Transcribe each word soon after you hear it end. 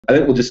I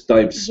think we'll just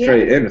dive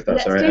straight in, if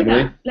that's all right,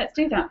 Emily. Let's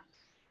do that.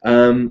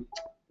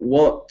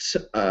 What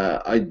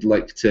I'd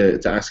like to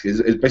ask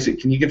is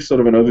basically, can you give sort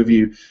of an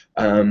overview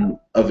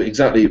of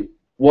exactly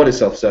what is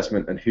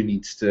self-assessment and who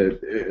needs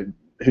to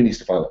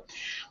file it?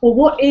 Well,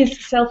 what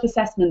is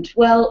self-assessment?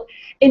 Well,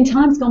 in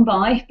times gone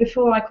by,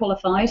 before I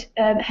qualified,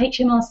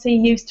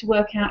 HMRC used to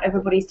work out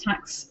everybody's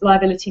tax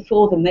liability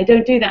for them. They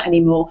don't do that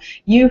anymore.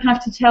 You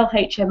have to tell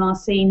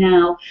HMRC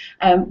now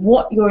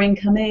what your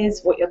income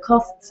is, what your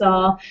costs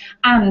are,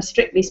 and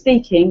strictly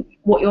speaking,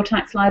 what your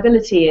tax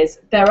liability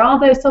is. There are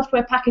those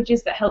software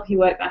packages that help you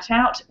work that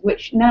out,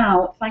 which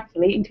now,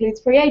 thankfully,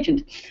 includes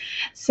FreeAgent.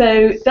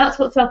 So that's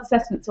what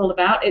self-assessment's all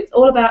about. It's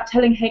all about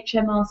telling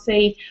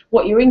HMRC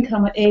what your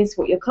income is,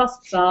 what your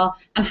costs are,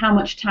 and how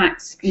much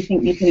tax you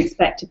think you can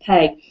expect to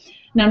pay.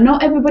 Now,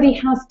 not everybody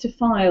has to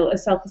file a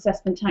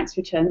self-assessment tax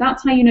return.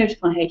 That's how you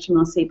notify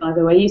HMRC, by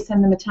the way. You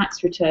send them a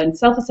tax return,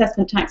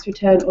 self-assessment tax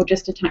return, or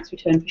just a tax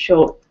return for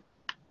short.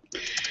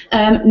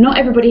 Not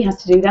everybody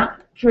has to do that.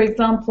 For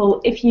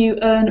example, if you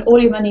earn all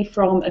your money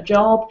from a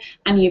job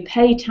and you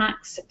pay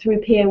tax through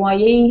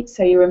PAYE,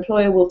 so your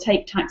employer will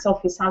take tax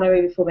off your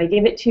salary before they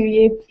give it to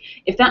you,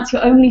 if that's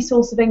your only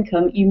source of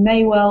income, you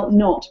may well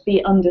not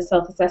be under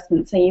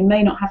self-assessment, so you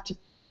may not have to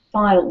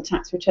file the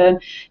tax return,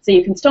 so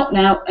you can stop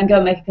now and go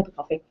and make a cup of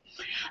coffee.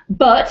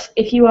 But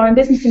if you are in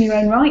business in your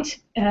own right,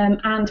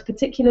 and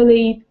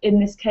particularly in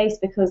this case,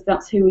 because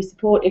that's who we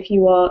support, if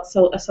you are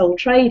a sole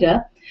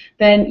trader,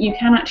 then you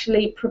can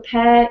actually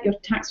prepare your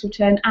tax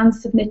return and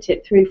submit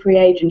it through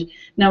FreeAgent.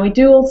 Now, we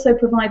do also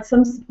provide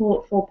some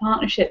support for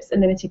partnerships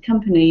and limited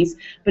companies,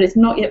 but it's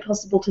not yet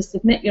possible to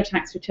submit your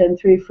tax return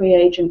through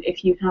FreeAgent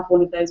if you have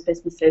one of those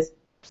businesses.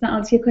 Does that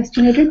answer your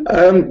question,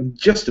 Adrian?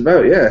 Just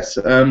about, yes.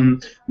 I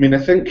mean, I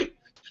think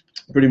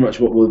pretty much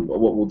what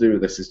we'll do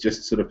with this is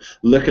just sort of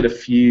look at a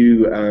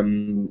few of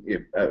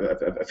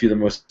the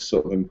most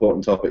sort of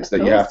important topics that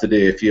you have to do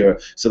if you're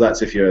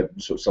if you're a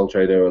sort of sole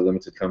trader or a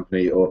limited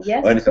company or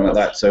anything like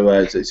that. So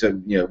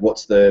you know,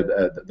 what's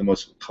the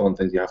most common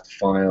things you have to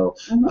file,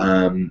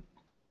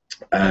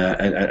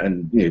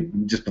 and you know,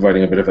 just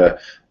providing a bit of a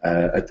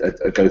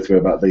go through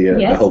about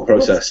the whole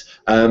process.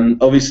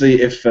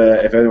 Obviously, if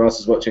anyone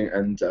else is watching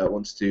and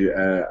wants to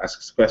ask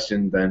us a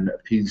question, then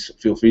please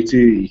feel free to.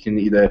 You can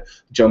either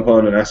jump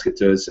on and ask it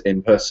to us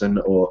in person,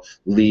 or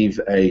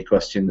leave a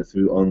question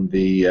through on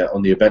the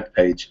event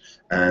page,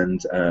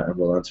 and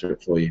we'll answer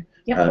it for you.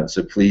 Yep.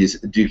 So please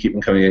do keep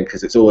them coming in,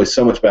 because it's always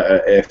so much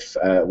better if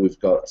we've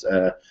got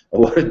a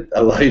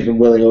live and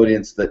willing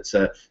audience that's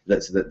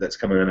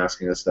coming and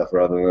asking us stuff,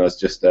 rather than us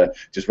just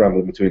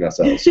rambling between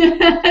ourselves.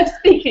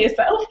 Speak for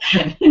yourself.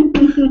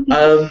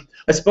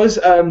 I suppose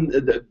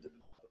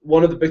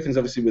one of the big things,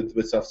 obviously,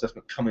 with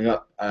self-assessment coming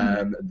up,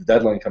 the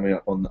deadline coming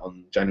up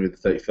on January the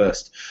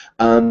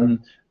 31st.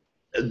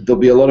 There'll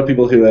be a lot of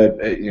people who are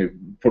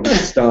probably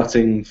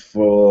starting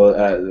for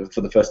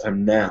the first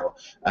time now,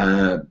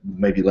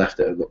 maybe left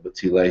it a little bit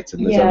too late,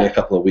 and there's only a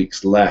couple of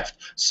weeks left.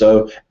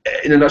 So,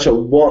 in a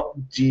nutshell, what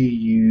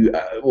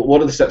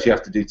are the steps you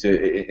have to do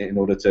in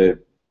order to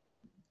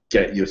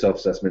get your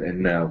self-assessment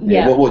in now?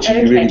 What should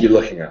you really be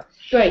looking at?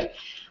 Great.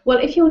 Well,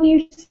 if you're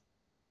new to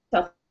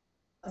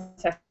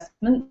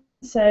self-assessment,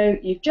 so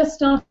you've just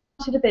started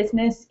a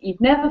business, you've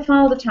never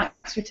filed a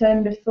tax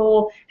return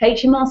before,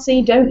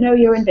 HMRC don't know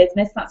you're in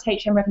business, that's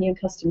HM Revenue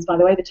and Customs, by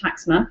the way, the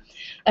tax man.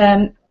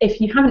 If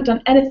you haven't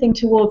done anything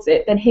towards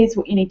it, then here's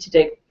what you need to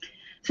do.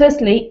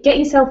 Firstly, get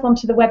yourself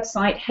onto the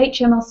website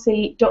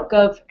hmrc.gov.uk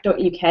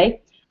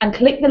and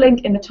click the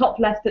link in the top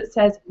left that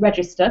says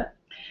register.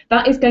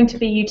 That is going to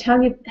be you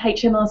tell your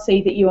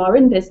HMRC that you are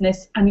in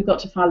business and you've got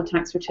to file a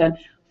tax return.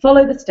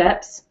 Follow the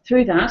steps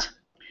through that.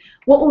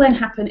 What will then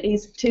happen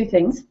is two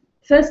things.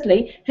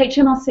 Firstly,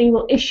 HMRC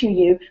will issue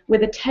you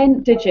with a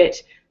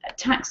 10-digit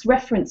tax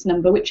reference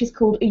number, which is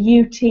called a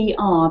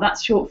UTR.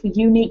 That's short for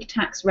Unique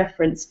Tax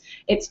Reference.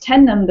 It's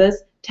 10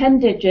 numbers, 10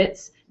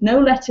 digits, no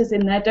letters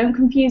in there. Don't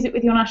confuse it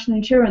with your national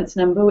insurance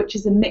number, which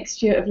is a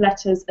mixture of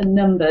letters and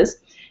numbers.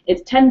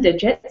 It's 10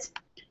 digits.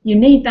 You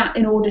need that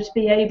in order to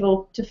be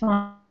able to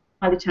file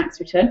a tax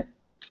return.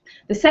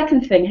 The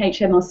second thing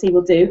HMRC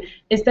will do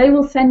is they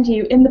will send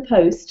you in the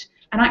post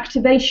an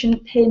activation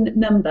PIN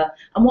number,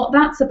 and what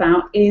that's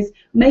about is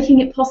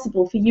making it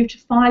possible for you to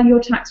file your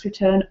tax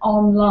return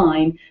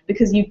online,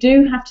 because you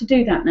do have to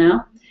do that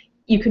now.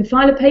 You can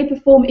file a paper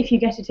form if you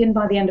get it in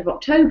by the end of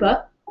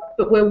October,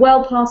 but we're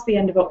well past the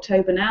end of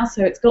October now,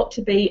 so it's got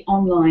to be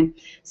online.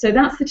 So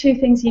that's the two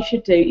things you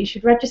should do. You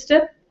should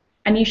register,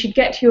 and you should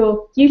get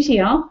your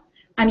UTR,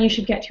 and you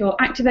should get your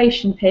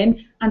activation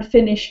PIN and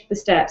finish the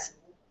steps.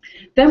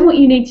 Then what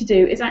you need to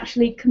do is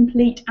actually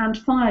complete and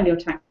file your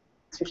tax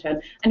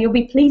return, and you'll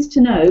be pleased to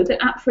know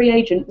that at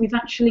FreeAgent we've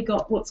actually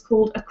got what's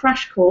called a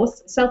crash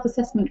course,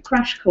 self-assessment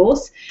crash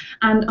course,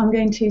 and I'm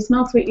going to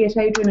smile sweetly at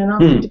Adrian and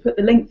ask him to put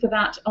the link for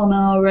that on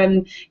our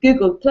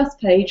Google Plus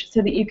page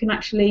so that you can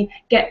actually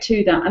get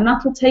to that, and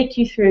that will take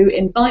you through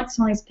in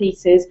bite-sized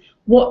pieces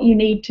what you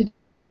need to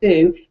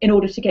do in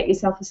order to get your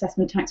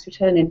self-assessment tax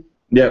return in.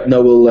 Yeah,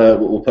 no,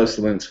 we'll post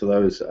the links for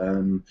those.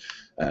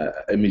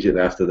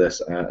 immediately after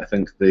this. I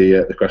think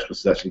the crash course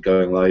is actually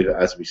going live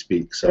as we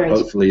speak, so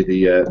hopefully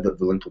the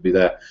link will be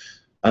there.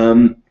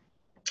 I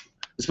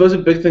suppose a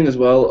big thing as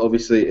well,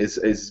 obviously, is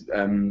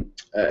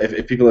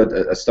if people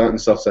are starting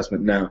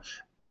self-assessment now,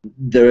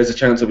 there is a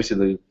chance,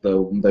 obviously,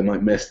 they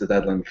might miss the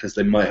deadline because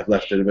they might have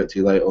left it a bit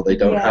too late, or they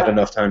don't have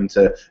enough time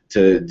to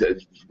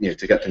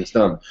get things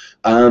done.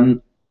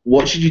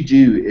 What should you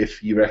do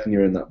if you reckon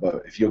you're in that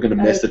boat? If you're going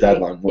to miss the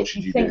deadline, what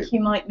should you do? If you think you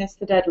might miss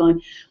the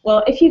deadline,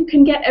 well, if you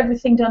can get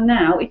everything done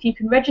now, if you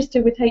can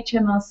register with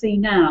HMRC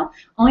now,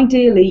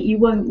 ideally you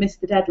won't miss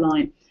the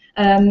deadline.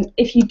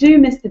 If you do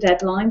miss the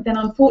deadline, then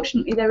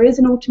unfortunately there is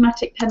an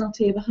automatic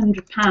penalty of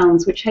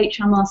 £100, which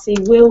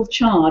HMRC will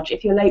charge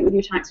if you're late with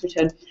your tax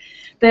return.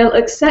 They'll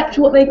accept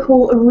what they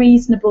call a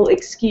reasonable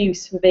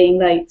excuse for being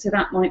late. So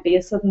that might be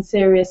a sudden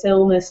serious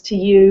illness to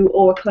you,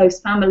 or a close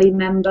family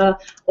member,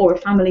 or a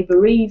family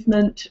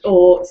bereavement,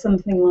 or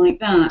something like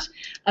that.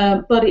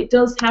 But it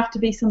does have to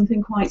be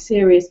something quite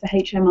serious for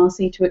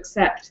HMRC to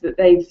accept that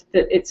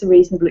it's a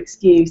reasonable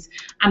excuse.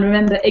 And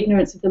remember,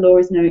 ignorance of the law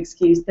is no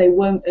excuse. They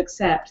won't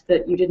accept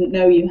that you didn't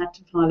know you had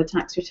to file a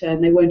tax return.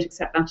 They won't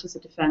accept that as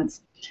a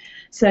defence.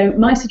 So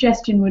my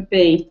suggestion would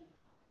be,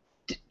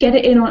 get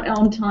it in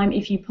on time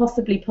if you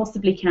possibly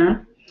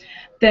can.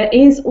 There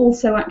is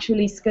also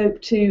actually scope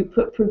to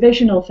put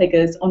provisional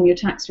figures on your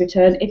tax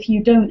return if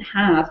you don't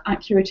have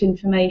accurate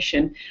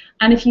information.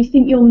 And if you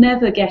think you'll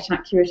never get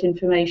accurate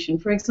information,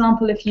 for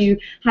example, if you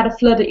had a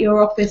flood at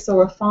your office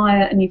or a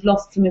fire and you've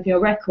lost some of your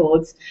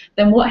records,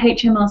 then what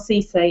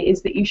HMRC say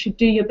is that you should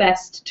do your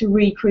best to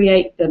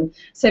recreate them.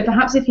 So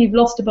perhaps if you've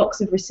lost a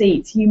box of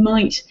receipts, you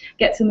might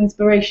get some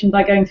inspiration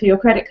by going through your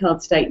credit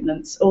card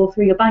statements or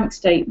through your bank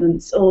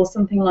statements or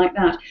something like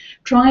that.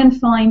 Try and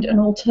find an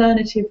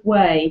alternative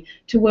way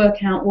to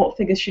work out what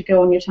figures should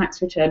go on your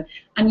tax return.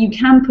 And you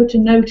can put a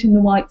note in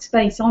the white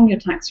space on your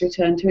tax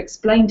return to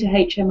explain to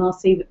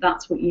HMRC that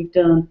that's what you've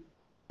done.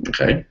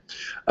 Okay.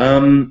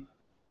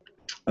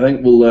 I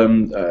think we'll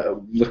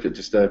look at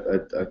just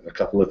a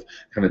couple of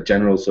kind of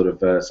general sort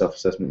of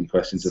self-assessment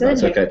questions, if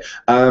that's okay.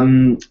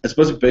 I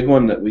suppose a big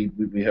one that we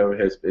have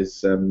here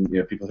is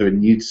people who are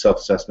new to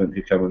self-assessment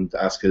who come and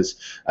ask us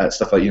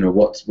stuff like,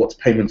 what's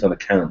payment on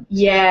account?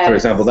 Yeah. For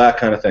example, that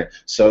kind of thing.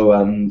 So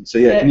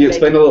yeah, can you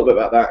explain a little bit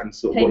about that and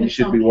sort of what you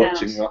should be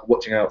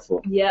watching out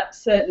for? Yeah,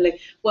 certainly.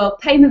 Well,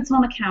 payments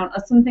on account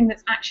are something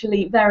that's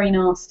actually very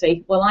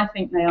nasty. Well, I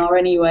think they are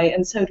anyway,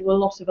 and so do a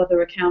lot of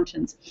other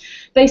accountants.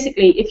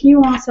 Basically, if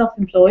you are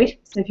self-employed,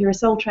 so if you're a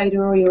sole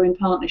trader or you're in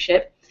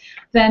partnership,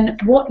 then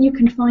what you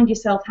can find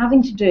yourself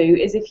having to do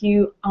is, if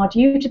you are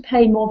due to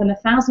pay more than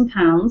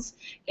 £1,000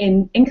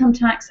 in income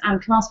tax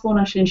and Class 4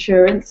 national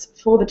insurance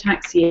for the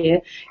tax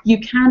year, you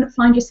can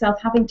find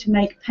yourself having to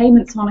make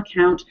payments on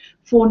account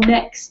for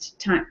next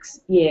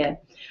tax year.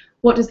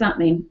 What does that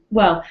mean?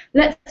 Well,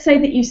 let's say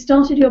that you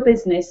started your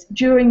business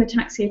during the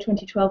tax year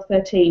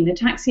 2012-13. The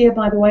tax year,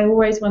 by the way,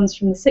 always runs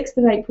from the 6th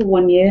of April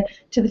one year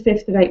to the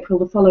 5th of April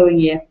the following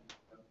year.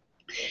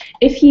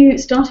 If you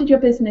started your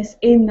business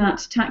in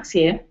that tax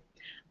year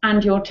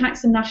and your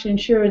tax and national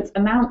insurance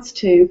amounts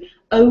to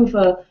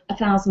over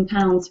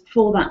 £1,000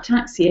 for that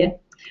tax year,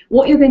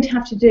 what you're going to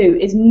have to do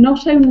is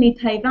not only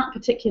pay that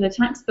particular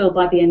tax bill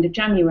by the end of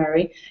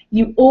January,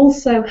 you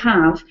also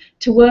have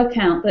to work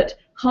out that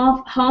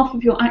half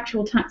of your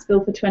actual tax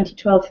bill for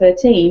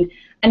 2012-13,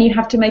 and you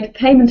have to make a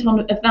payment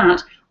of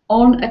that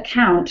on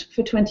account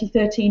for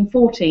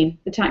 2013-14,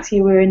 the tax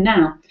year we're in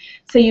now.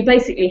 So you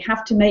basically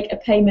have to make a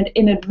payment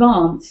in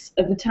advance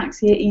of the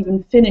tax year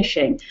even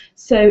finishing.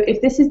 So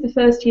if this is the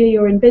first year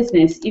you're in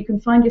business, you can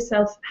find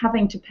yourself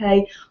having to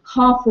pay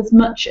half as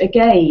much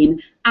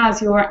again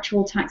as your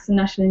actual tax and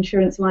national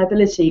insurance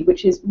liability,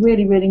 which is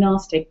really, really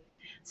nasty.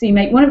 So you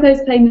make one of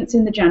those payments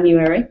in the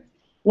January,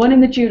 one in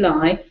the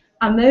July,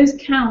 and those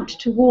count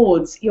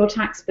towards your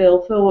tax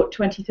bill for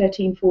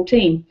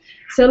 2013-14.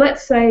 So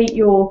let's say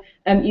you've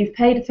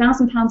paid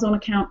 £1,000 on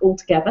account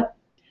altogether,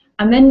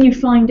 and then you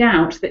find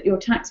out that your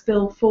tax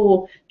bill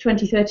for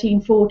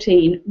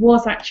 2013-14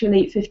 was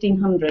actually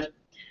 £1,500.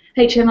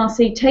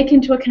 HMRC take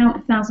into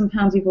account the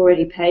 £1,000 you've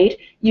already paid.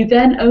 You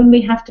then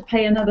only have to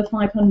pay another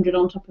 £500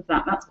 on top of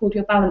that. That's called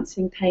your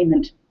balancing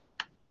payment.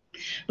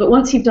 But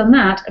once you've done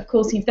that, of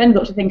course, you've then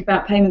got to think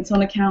about payments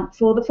on account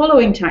for the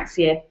following tax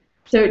year.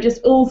 So it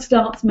just all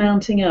starts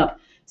mounting up.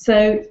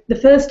 So the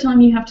first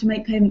time you have to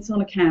make payments on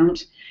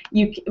account,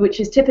 which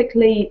is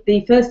typically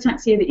the first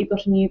tax year that you've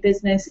got a new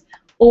business,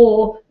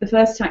 or the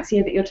first tax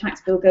year that your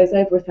tax bill goes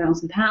over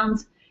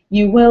 £1,000,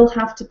 you will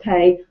have to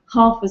pay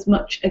half as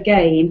much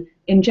again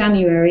in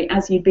January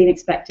as you'd been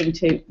expecting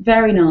to.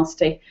 Very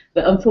nasty,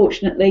 but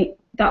unfortunately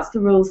that's the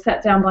rules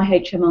set down by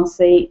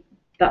HMRC.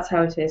 That's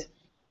how it is.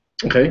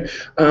 Okay.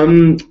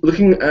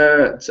 Looking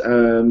at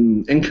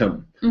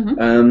income.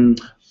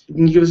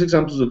 Can you give us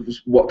examples of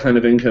what kind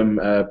of income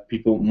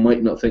people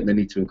might not think they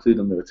need to include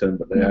on the return,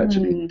 but they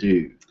actually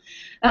do?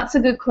 That's a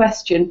good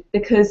question,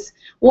 because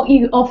what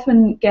you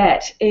often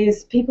get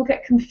is people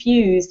get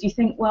confused. You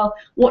think, well,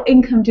 what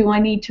income do I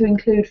need to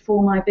include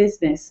for my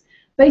business?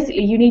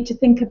 basically you need to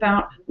think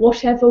about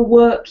whatever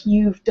work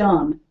you've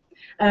done.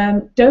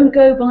 Don't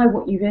go by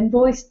what you've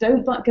invoiced,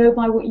 don't go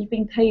by what you've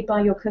been paid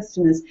by your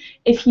customers.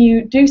 If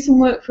you do some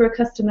work for a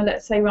customer,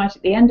 let's say right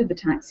at the end of the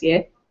tax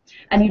year,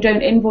 and you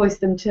don't invoice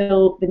them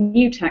till the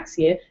new tax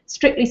year,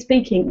 strictly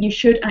speaking, you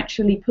should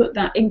actually put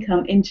that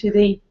income into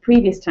the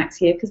previous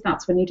tax year because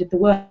that's when you did the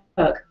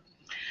work.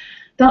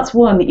 That's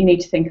one that you need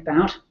to think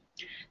about.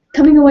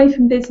 Coming away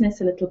from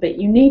business a little bit,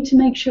 you need to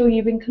make sure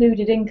you've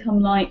included income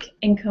like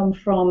income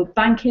from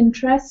bank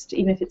interest,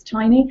 even if it's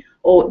tiny,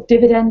 or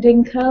dividend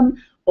income,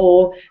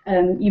 or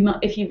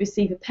if you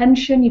receive a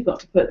pension, you've got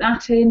to put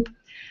that in.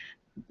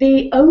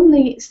 The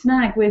only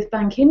snag with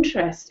bank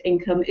interest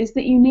income is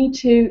that you need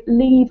to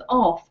leave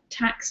off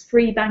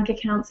tax-free bank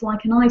accounts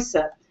like an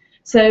ISA.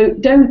 So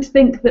don't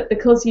think that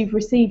because you've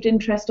received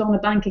interest on a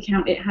bank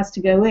account it has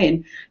to go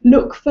in.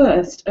 Look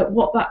first at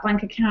what that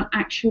bank account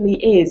actually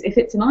is. If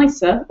it's an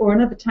ISA or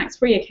another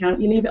tax-free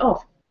account, you leave it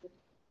off.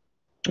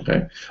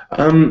 Okay.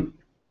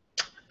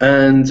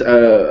 And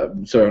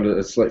sorry,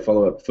 a slight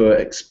follow-up for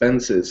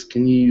expenses.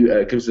 Can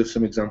you give us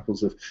some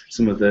examples of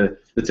some of the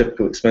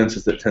typical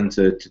expenses that tend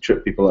to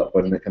trip people up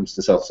when it comes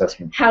to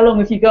self-assessment? How long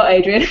have you got,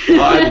 Adrian?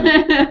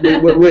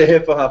 We're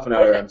here for half an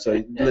hour,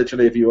 so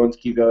literally, if you want to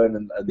keep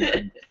going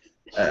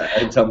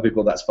and tell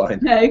people, that's fine.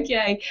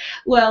 Okay.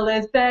 Well,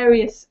 there's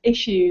various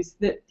issues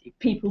that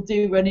people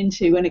do run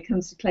into when it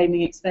comes to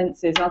claiming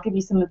expenses. I'll give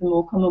you some of the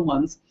more common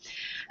ones.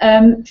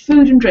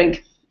 Food and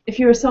drink. If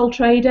you're a sole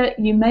trader,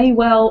 you may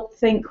well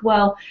think,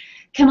 well,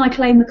 can I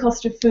claim the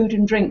cost of food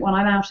and drink when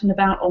I'm out and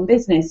about on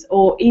business,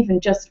 or even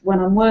just when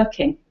I'm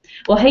working?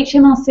 Well,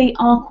 HMRC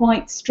are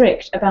quite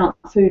strict about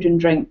food and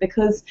drink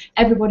because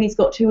everybody's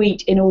got to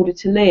eat in order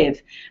to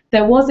live.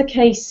 There was a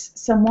case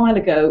some while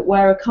ago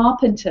where a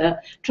carpenter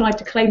tried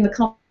to claim the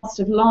cost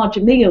of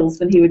larger meals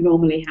than he would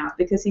normally have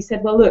because he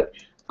said, well, look,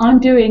 I'm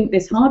doing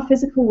this hard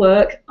physical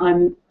work,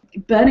 I'm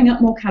burning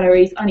up more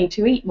calories, I need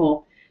to eat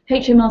more.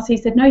 HMRC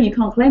said, no, you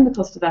can't claim the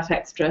cost of that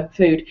extra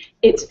food.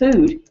 It's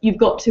food. You've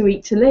got to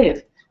eat to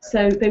live.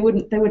 So they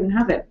wouldn't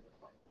have it.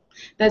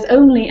 There's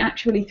only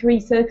actually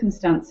 3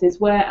 circumstances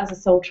where, as a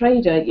sole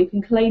trader, you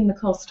can claim the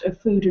cost of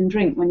food and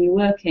drink when you're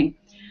working.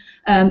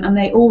 And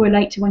they all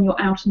relate to when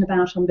you're out and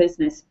about on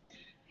business.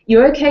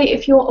 You're okay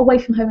if you're away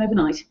from home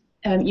overnight.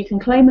 You can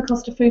claim the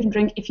cost of food and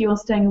drink if you are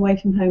staying away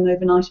from home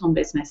overnight on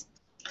business.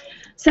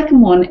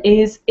 Second one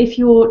is if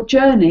your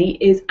journey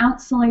is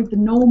outside the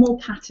normal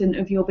pattern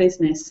of your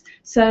business.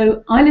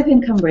 So I live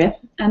in Cumbria,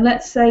 and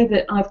let's say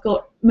that I've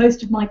got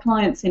most of my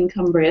clients in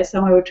Cumbria,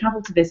 so I would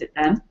travel to visit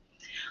them.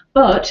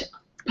 But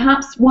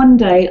perhaps one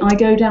day I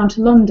go down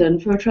to London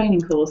for a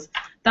training course.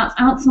 That's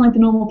outside the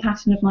normal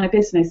pattern of my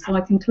business, so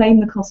I can claim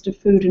the cost of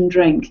food and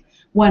drink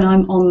when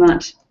I'm on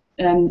that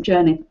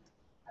journey.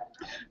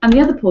 And the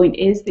other point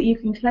is that you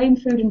can claim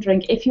food and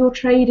drink if your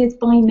trade is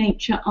by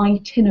nature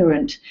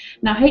itinerant.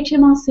 Now,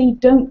 HMRC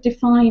don't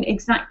define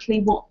exactly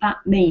what that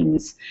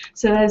means,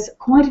 so there's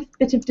quite a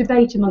bit of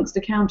debate amongst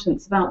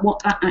accountants about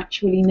what that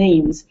actually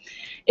means.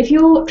 If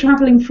you're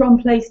travelling from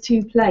place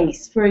to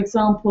place, for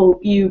example,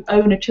 you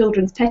own a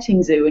children's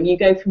petting zoo and you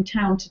go from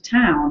town to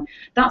town,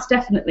 that's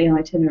definitely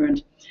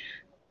itinerant.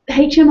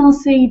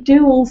 HMRC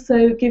do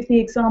also give the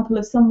example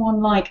of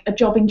someone like a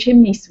jobbing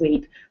chimney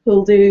sweep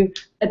who'll do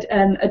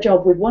a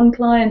job with one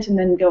client and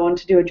then go on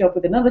to do a job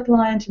with another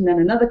client and then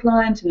another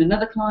client and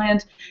another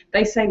client.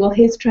 They say, well,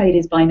 his trade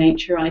is by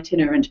nature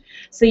itinerant.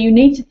 So you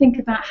need to think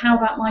about how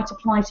that might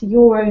apply to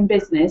your own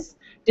business.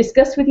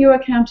 Discuss with your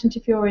accountant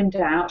if you're in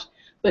doubt,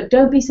 but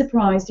don't be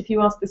surprised if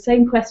you ask the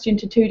same question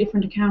to 2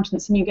 different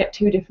accountants and you get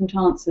 2 different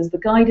answers. The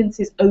guidance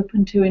is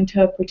open to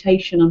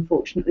interpretation,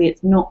 unfortunately.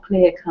 It's not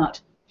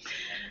clear-cut.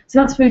 So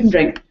that's food and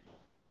drink.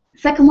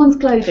 Second one's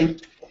clothing,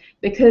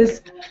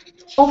 because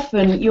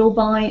often you'll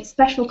buy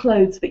special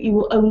clothes that you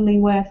will only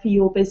wear for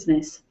your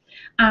business,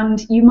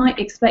 and you might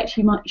expect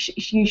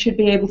you should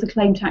be able to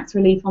claim tax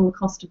relief on the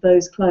cost of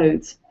those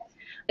clothes.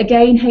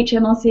 Again,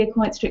 HMRC are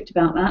quite strict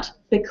about that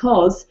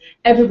because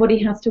everybody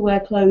has to wear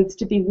clothes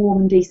to be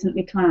warm and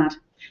decently clad.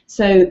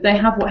 So they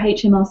have what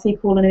HMRC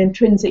call an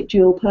intrinsic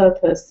dual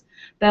purpose.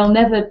 They'll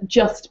never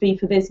just be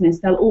for business,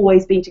 they'll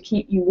always be to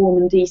keep you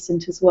warm and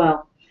decent as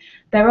well.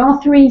 There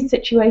are 3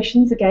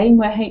 situations, again,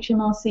 where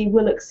HMRC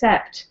will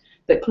accept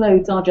that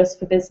clothes are just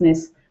for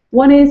business.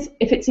 One is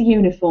if it's a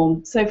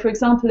uniform. So, for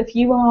example, if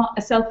you are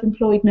a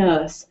self-employed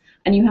nurse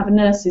and you have a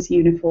nurse's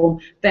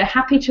uniform, they're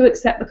happy to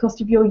accept the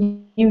cost of your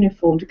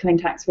uniform to claim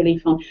tax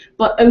relief on,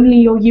 but only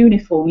your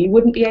uniform. You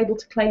wouldn't be able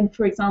to claim,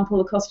 for example,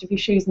 the cost of your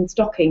shoes and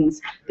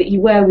stockings that you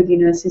wear with your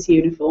nurse's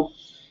uniform.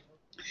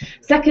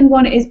 Second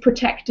one is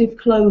protective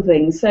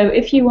clothing. So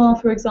if you are,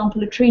 for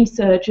example, a tree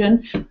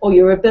surgeon or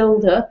you're a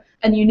builder,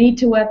 and you need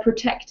to wear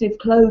protective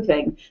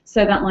clothing.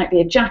 So that might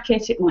be a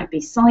jacket, it might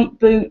be site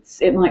boots,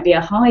 it might be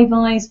a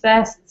high-vis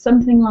vest,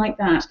 something like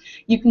that.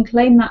 You can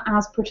claim that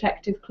as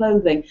protective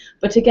clothing.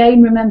 But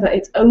again, remember,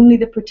 it's only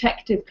the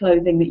protective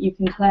clothing that you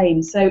can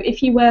claim. So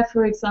if you wear,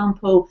 for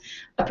example,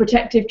 a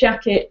protective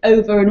jacket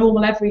over a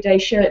normal everyday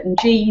shirt and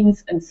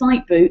jeans and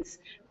site boots,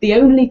 the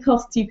only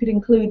costs you could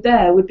include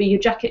there would be your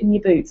jacket and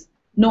your boots,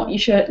 not your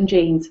shirt and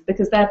jeans,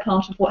 because they're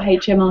part of what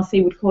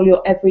HMRC would call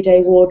your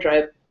everyday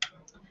wardrobe.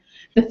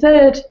 The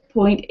third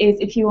point is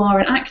if you are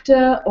an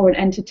actor or an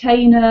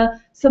entertainer,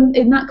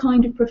 in that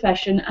kind of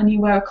profession, and you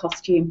wear a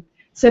costume.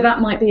 So that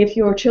might be if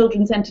you're a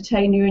children's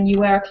entertainer and you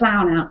wear a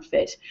clown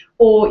outfit,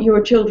 or you're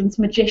a children's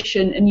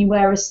magician and you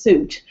wear a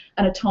suit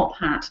and a top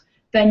hat,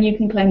 then you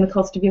can claim the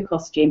cost of your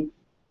costume.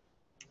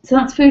 So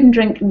that's food and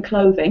drink and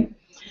clothing.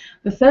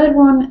 The third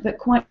one that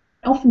quite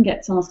often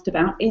gets asked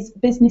about is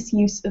business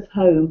use of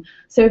home.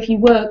 So if you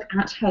work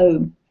at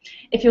home.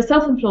 If you're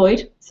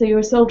self-employed, so you're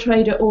a sole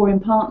trader or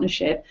in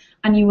partnership,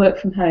 and you work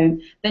from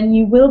home, then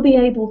you will be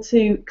able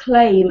to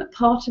claim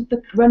part of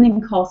the running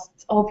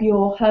costs of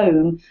your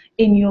home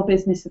in your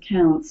business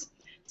accounts.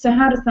 So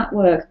how does that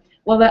work?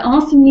 Well, there are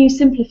some new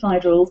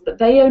simplified rules, but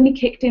they only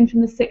kicked in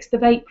from the 6th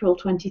of April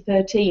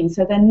 2013,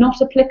 so they're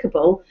not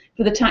applicable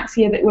for the tax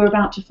year that we're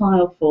about to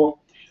file for.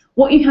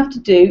 What you have to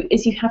do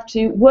is you have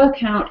to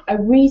work out a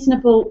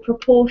reasonable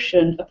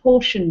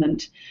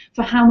apportionment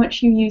for how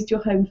much you used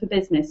your home for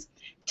business.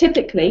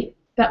 Typically,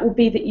 that will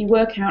be that you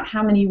work out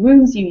how many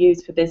rooms you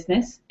use for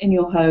business in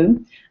your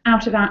home,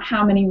 out of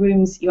how many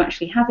rooms you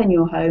actually have in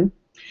your home,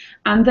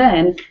 and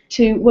then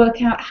to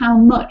work out how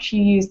much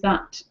you use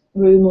that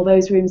room or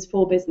those rooms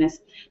for business.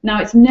 Now,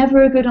 it's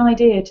never a good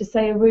idea to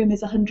say a room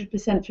is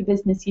 100% for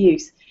business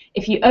use.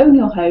 If you own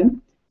your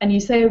home and you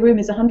say a room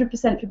is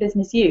 100% for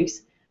business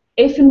use,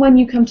 if and when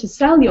you come to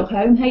sell your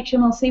home,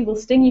 HMRC will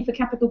sting you for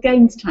capital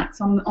gains tax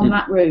on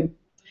that room.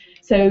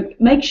 So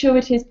make sure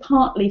it is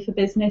partly for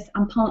business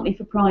and partly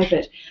for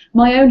private.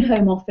 My own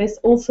home office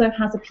also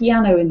has a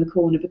piano in the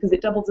corner because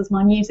it doubles as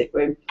my music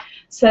room.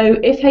 So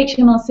if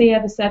HMRC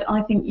ever said,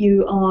 I think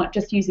you are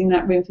just using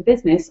that room for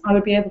business, I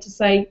would be able to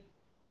say,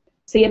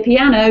 see a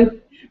piano,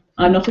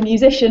 I'm not a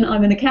musician,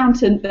 I'm an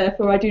accountant,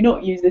 therefore I do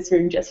not use this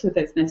room just for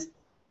business.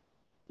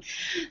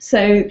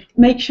 So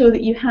make sure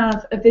that you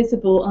have a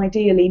visible,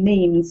 ideally,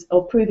 means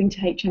of proving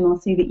to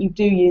HMRC that you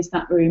do use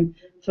that room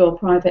for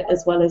private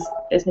as well as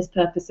business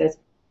purposes.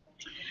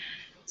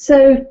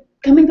 So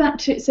coming back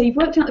to, so you've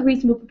worked out the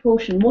reasonable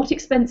proportion. What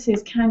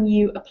expenses can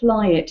you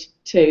apply it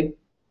to?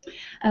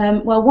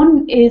 Well,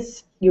 one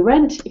is your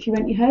rent, if you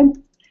rent your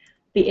home,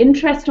 the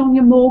interest on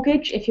your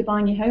mortgage, if you're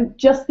buying your home,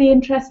 just the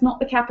interest, not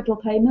the capital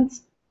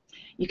payments,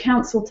 your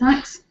council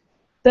tax,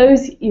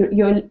 those,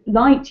 your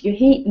light, your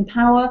heat and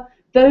power,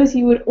 those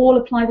you would all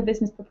apply the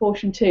business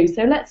proportion to.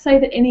 So let's say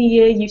that in a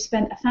year you've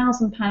spent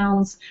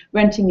 £1,000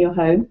 renting your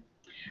home,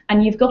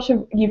 and you've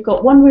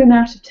got one room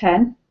out of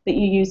 10 that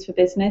you use for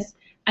business,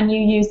 and you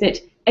use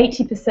it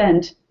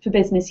 80% for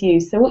business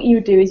use. So what you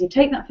would do is you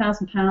take that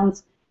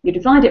 £1,000, you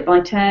divide it by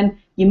 10,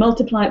 you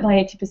multiply it by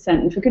 80%.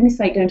 And for goodness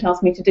sake, don't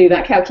ask me to do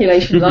that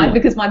calculation line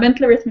because my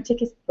mental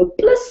arithmetic is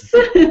hopeless.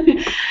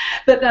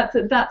 But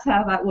that's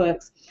how that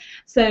works.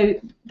 So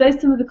those are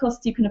some of the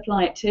costs you can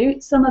apply it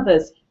to. Some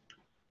others.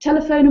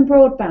 Telephone and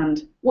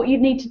broadband. What you'd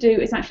need to do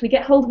is actually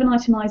get hold of an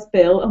itemised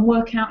bill and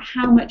work out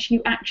how much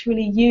you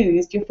actually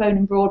used your phone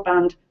and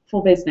broadband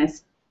for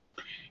business.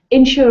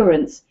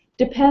 Insurance.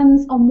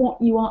 Depends on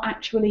what you are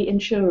actually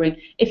insuring.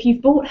 If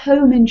you've bought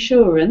home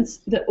insurance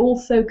that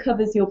also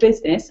covers your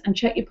business, and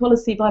check your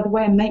policy, by the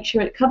way, and make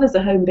sure it covers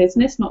a home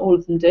business, not all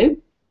of them do.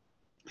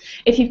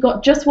 If you've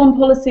got just one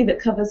policy that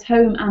covers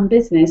home and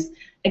business,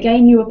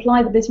 again, you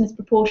apply the business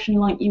proportion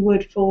like you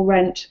would for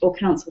rent or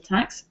council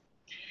tax.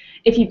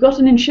 If you've got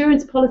an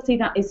insurance policy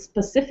that is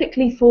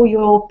specifically for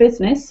your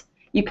business,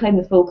 you claim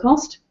the full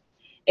cost.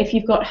 If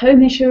you've got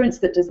home insurance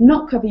that does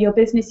not cover your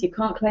business, you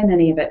can't claim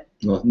any of it.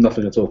 No,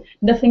 nothing at all.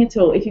 Nothing at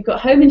all. If you've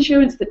got home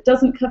insurance that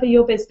doesn't cover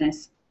your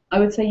business, I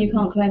would say you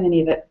can't claim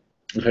any of it.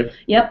 Okay.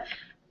 Yep.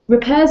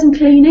 Repairs and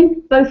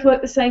cleaning both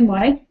work the same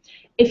way.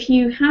 If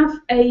you have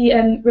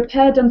a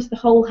repair done to the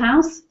whole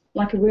house,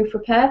 like a roof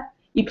repair,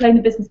 you claim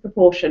the business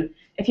proportion.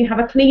 If you have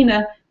a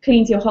cleaner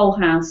cleans your whole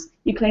house,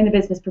 you claim the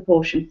business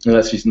proportion. And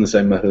that's using the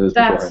same method as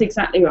before. That's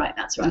exactly right.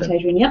 That's right, okay.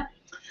 Adrian. Yep.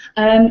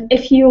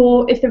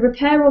 If the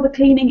repair or the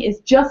cleaning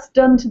is just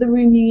done to the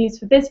room you use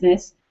for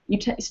business, you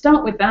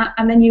start with that,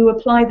 and then you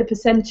apply the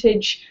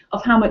percentage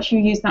of how much you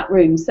use that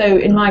room. So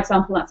in my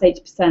example, that's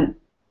 80%.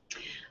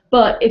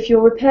 But if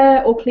your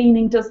repair or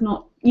cleaning does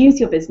not use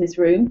your business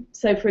room,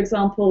 so for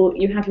example,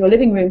 you have your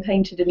living room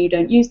painted and you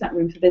don't use that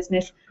room for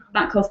business,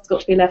 that cost's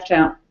got to be left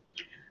out.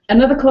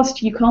 Another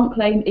cost you can't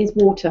claim is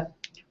water.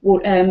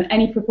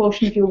 Any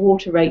proportion of your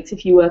water rates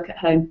if you work at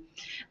home,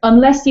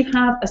 unless you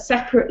have a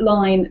separate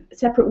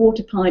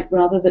water pipe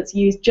rather, that's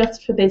used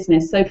just for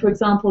business. So for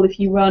example, if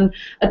you run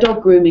a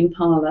dog grooming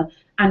parlour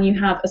and you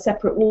have a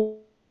separate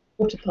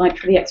water pipe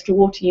for the extra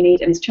water you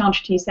need and it's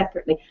charged to you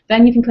separately,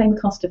 then you can claim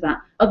the cost of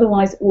that.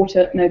 Otherwise,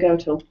 water, no go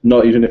at all.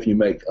 Not even if you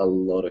make a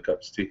lot of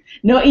cups of tea?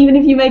 Not even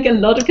if you make a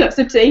lot of cups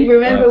of tea.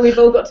 Remember, we've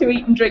all got to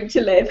eat and drink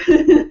to live.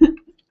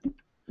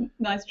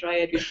 Nice try,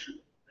 Adrian.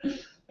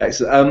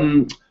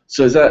 Excellent.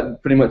 So is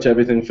that pretty much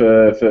everything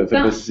for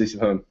business use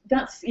of home?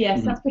 That's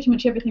pretty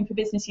much everything for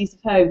business use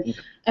of home.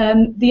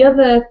 The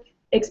other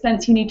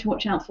expense you need to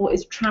watch out for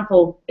is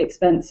travel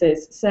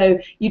expenses. So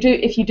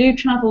if you do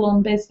travel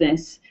on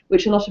business,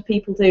 which a lot of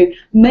people do,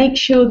 make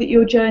sure that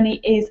your journey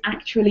is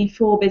actually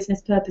for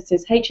business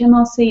purposes.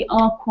 HMRC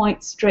are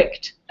quite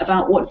strict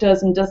about what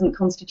does and doesn't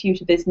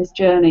constitute a business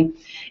journey.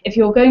 If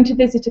you're going to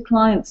visit a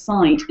client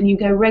site and you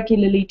go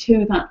regularly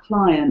to that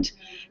client,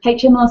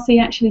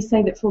 HMRC actually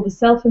say that for the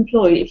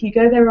self-employed, if you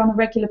go there on a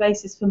regular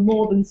basis for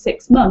more than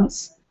 6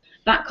 months,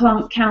 that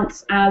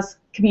counts as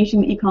commuting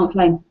that you can't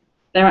claim.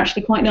 They're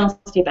actually quite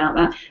nasty about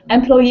that.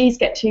 Employees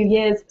get 2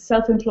 years,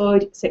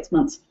 self-employed 6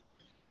 months.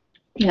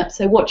 Yeah,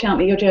 so watch out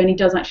that your journey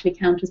does actually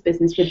count as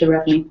business with the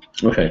revenue.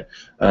 Okay.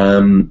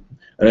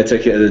 And I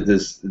take it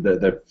that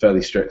they're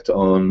fairly strict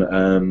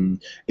on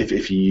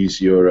if you use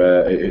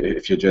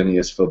if your journey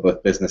is for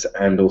both business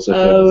and also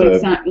for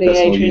exactly,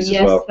 personal Adrian. use as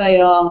yes, well.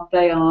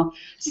 They are.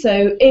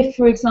 So if,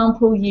 for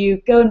example, you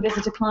go and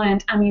visit a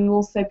client and you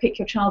also pick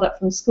your child up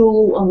from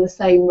school on the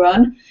same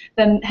run,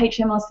 then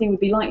HMRC would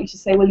be likely to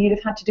say, well, you'd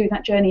have had to do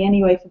that journey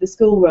anyway for the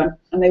school run,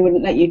 and they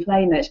wouldn't let you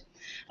claim it.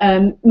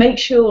 Make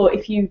sure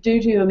if you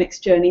do a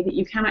mixed journey that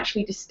you can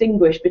actually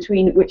distinguish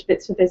between which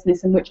bits for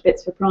business and which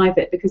bits for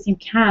private, because you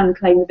can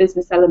claim the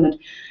business element.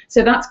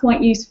 So that's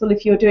quite useful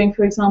if you're doing,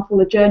 for example,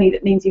 a journey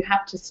that means you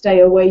have to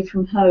stay away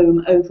from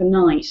home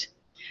overnight.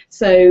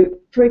 So,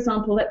 for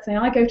example, let's say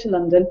I go to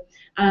London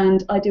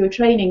and I do a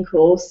training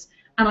course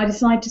and I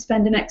decide to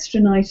spend an extra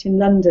night in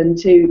London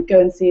to go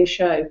and see a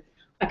show.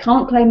 I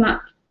can't claim that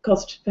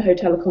cost for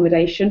hotel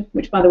accommodation,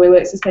 which, by the way,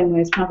 works the same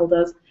way as travel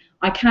does.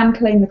 I can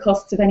claim the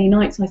costs of any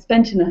nights I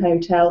spent in a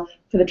hotel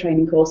for the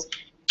training course.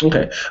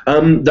 Okay,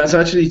 that's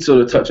actually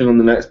sort of touching on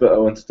the next bit I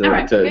wanted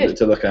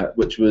to look at,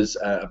 which was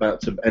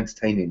about sort of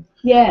entertaining.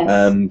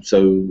 Yes.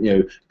 So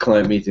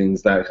client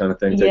meetings, that kind of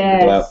thing, taking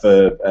people out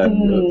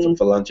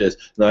for lunches.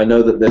 Now I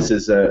know that this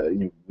is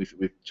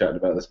we've chatted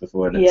about this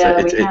before, and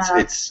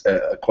it's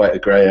quite a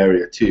grey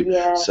area too.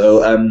 Yes.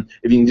 So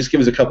if you can just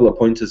give us a couple of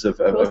pointers of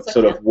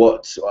sort of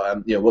what's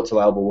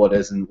allowable, what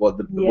isn't, what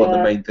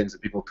the main things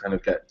that people kind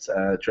of get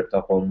tripped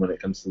up on when it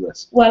comes to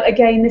this. Well,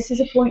 again, this is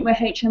a point where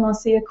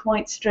HMRC are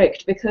quite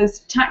strict, because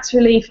tax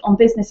relief on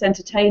business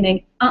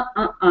entertaining,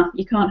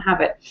 you can't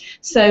have it.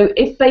 So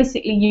if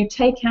basically you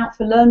take out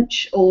for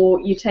lunch, or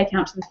you take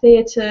out to the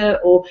theatre,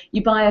 or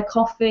you buy a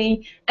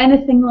coffee,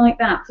 anything like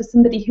that for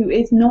somebody who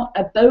is not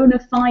a bona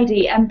fide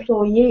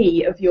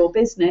employee of your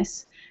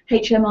business,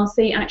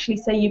 HMRC actually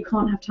say you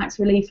can't have tax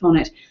relief on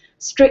it.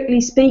 Strictly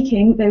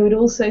speaking, they would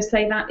also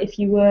say that if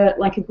you were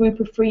like a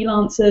group of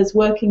freelancers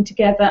working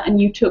together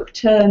and you took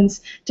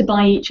turns to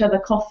buy each other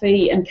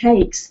coffee and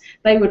cakes,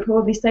 they would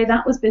probably say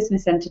that was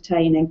business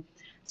entertaining.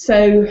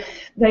 So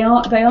they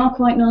are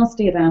quite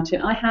nasty about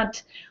it. I had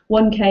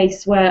one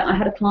case where I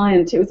had a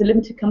client, it was a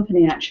limited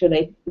company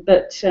actually,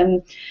 but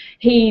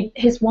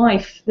his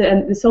wife,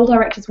 the sole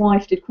director's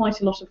wife, did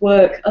quite a lot of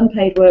work,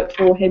 unpaid work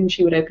for him.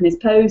 She would open his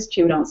post,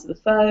 she would answer the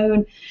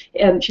phone,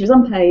 she was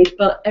unpaid,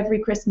 but every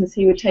Christmas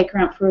he would take her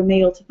out for a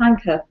meal to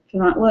thank her for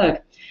that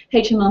work.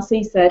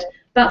 HMRC said,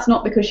 that's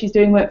not because she's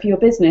doing work for your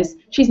business,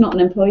 she's not an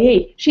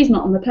employee, she's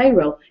not on the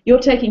payroll, you're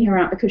taking her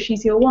out because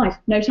she's your wife,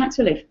 no tax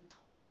relief.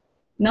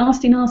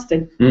 Nasty,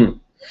 nasty.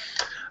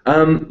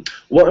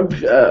 What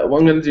I'm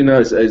going to do now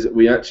is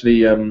we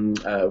actually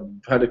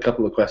had a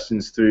couple of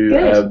questions through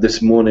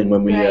this morning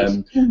when we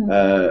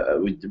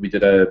we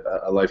did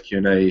a live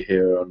Q&A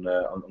here on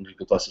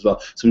Google Plus as well.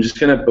 So I'm just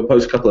going to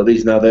propose a couple of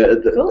these now.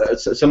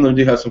 Some of them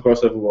do have some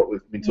crossover with what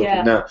we've been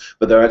talking now,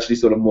 but they're actually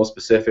sort of more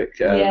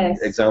specific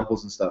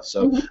examples and stuff.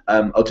 So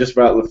I'll just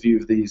rattle a few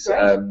of these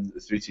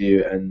through to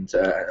you, and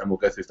we'll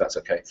go through if that's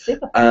okay.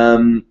 Super.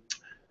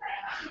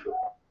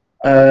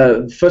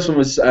 The first one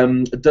was,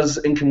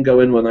 does income go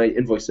in when I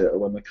invoice it or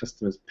when my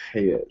customers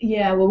pay it?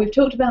 Yeah, well, we've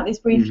talked about this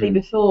briefly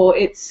before.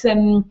 It's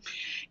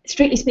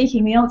strictly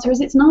speaking, the answer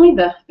is it's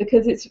neither,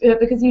 because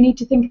you need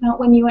to think about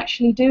when you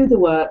actually do the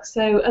work.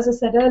 So, as I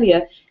said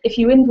earlier, if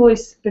you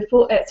invoice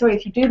before,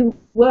 if you do the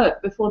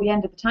work before the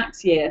end of the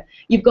tax year,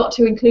 you've got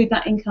to include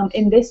that income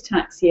in this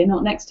tax year,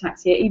 not next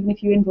tax year, even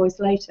if you invoice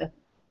later.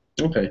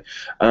 Okay.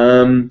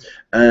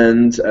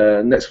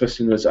 Next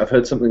question was, I've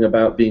heard something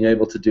about being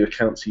able to do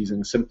accounts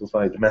using a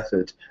simplified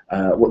method.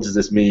 What does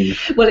this mean?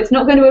 Well, it's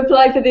not going to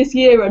apply for this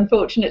year,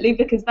 unfortunately,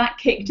 because that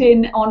kicked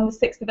in on the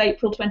 6th of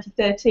April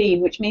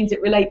 2013, which means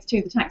it relates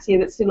to the tax year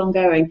that's still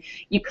ongoing.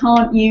 You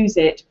can't use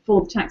it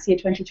for the tax year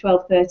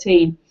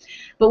 2012-13.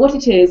 But what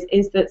it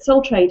is that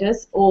sole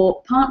traders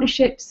or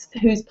partnerships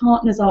whose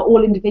partners are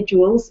all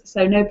individuals,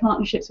 so no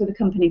partnerships with a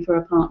company for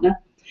a partner,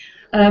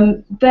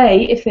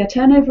 they, if their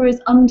turnover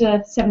is under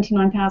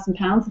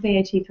 £79,000, the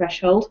VAT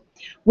threshold,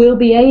 will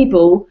be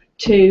able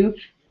to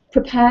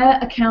prepare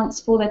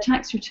accounts for their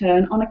tax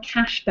return on a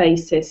cash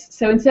basis.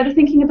 So instead of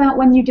thinking about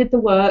when you did the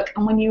work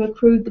and when you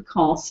accrued the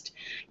cost,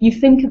 you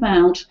think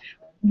about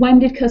when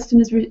did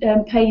customers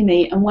pay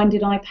me and when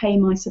did I pay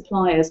my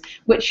suppliers,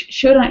 which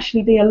should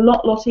actually be a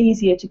lot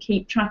easier to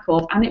keep track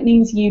of, and it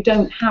means you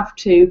don't have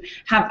to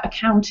have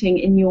accounting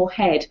in your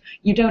head.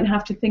 You don't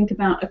have to think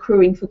about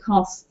accruing for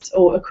costs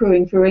or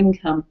accruing for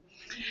income.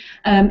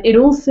 It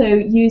also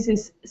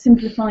uses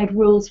simplified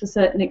rules for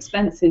certain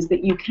expenses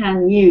that you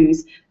can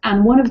use,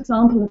 and one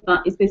example of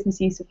that is business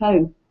use of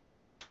home.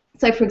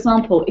 So, for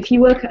example, if you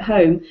work at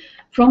home,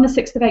 from the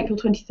 6th of April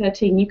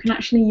 2013, you can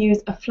actually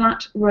use a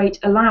flat rate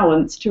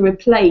allowance to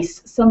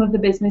replace some of the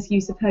business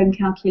use of home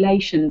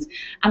calculations,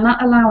 and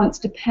that allowance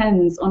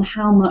depends on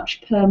how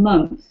much per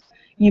month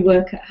you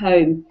work at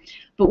home.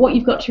 But what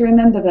you've got to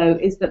remember, though,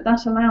 is that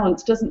that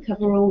allowance doesn't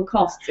cover all the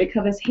costs. It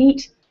covers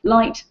heat,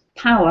 light,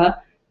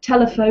 power,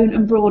 telephone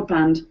and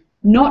broadband.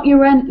 Not your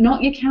rent,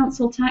 not your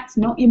council tax,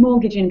 not your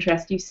mortgage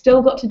interest. You've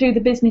still got to do the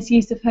business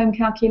use of home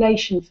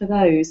calculation for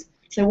those.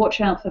 So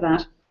watch out for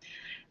that.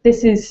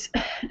 This is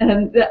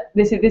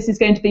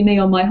going to be me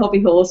on my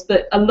hobby horse,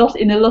 but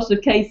in a lot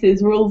of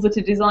cases, rules that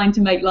are designed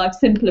to make life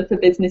simpler for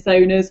business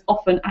owners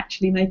often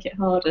actually make it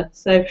harder.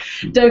 So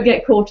don't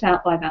get caught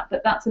out by that.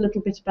 But that's a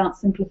little bit about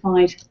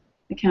simplified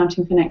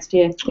accounting for next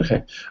year.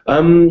 Okay.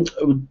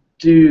 We'll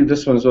do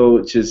this one as well,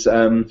 which is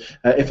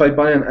if I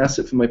buy an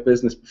asset for my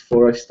business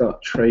before I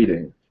start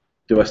trading,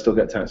 do I still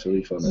get tax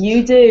relief on it?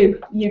 You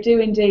do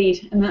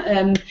indeed. And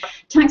that,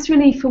 tax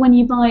relief for when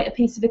you buy a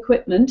piece of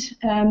equipment,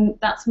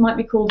 that might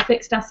be called a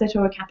fixed asset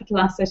or a capital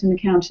asset in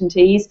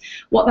accountantese.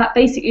 What that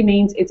basically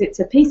means is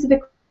it's a piece of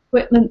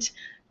equipment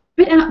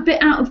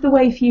bit out of the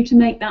way for you to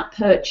make that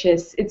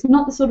purchase. It's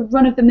not the sort of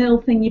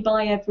run-of-the-mill thing you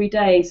buy every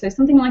day. So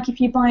something like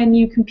if you buy a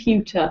new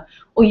computer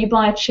or you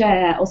buy a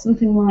chair or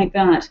something like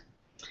that.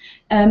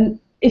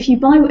 If you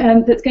buy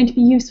that's going to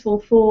be useful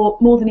for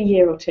more than a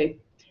year or two.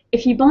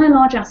 If you buy a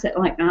large asset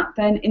like that,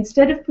 then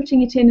instead of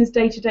putting it in as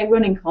day-to-day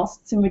running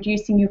costs and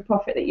reducing your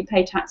profit that you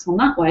pay tax on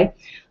that way,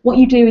 what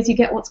you do is you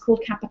get what's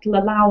called capital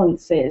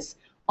allowances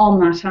on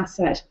that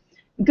asset.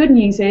 The good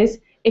news is,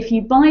 if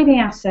you buy the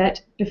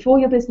asset before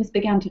your business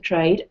began to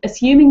trade,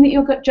 assuming that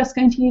you're just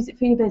going to use it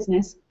for your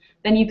business,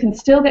 then you can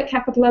still get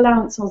capital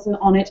allowances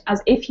on it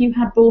as if you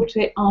had bought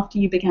it after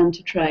you began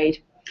to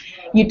trade.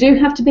 You do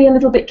have to be a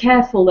little bit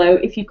careful, though,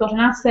 if you've got an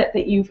asset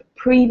that you've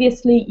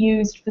previously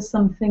used for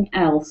something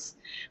else.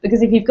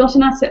 Because if you've got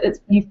an asset that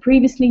you've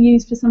previously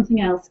used for something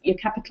else, your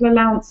capital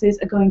allowances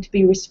are going to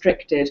be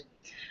restricted.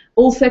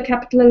 Also,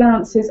 capital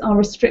allowances are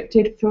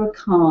restricted for a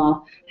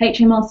car.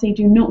 HMRC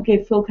do not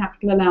give full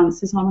capital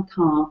allowances on a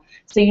car.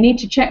 So you need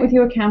to check with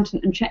your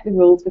accountant and check the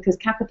rules, because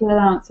capital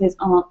allowances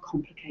are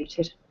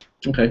complicated.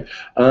 Okay.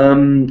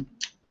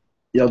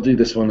 Yeah, I'll do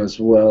this one as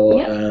well.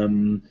 Yeah.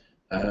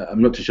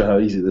 I'm not too sure how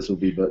easy this will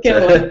be, but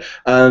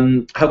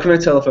how can I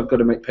tell if I've got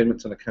to make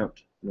payments on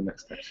account in the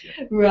next tax year?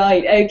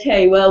 Right,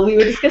 okay, well, we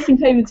were discussing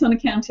payments on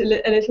account a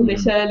little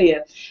bit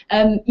earlier.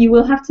 You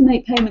will have to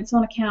make payments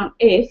on account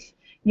if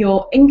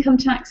your income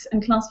tax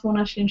and Class 4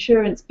 National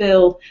Insurance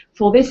bill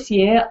for this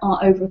year are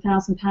over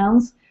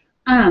 £1,000,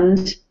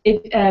 and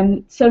if,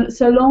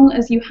 so long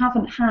as you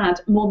haven't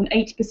had more than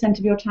 80%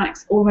 of your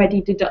tax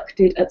already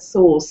deducted at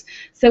source.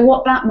 So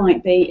what that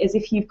might be is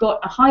if you've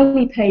got a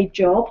highly paid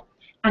job,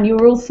 and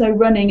you're also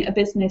running a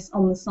business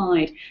on the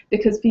side,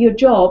 because for your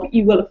job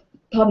you will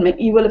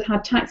have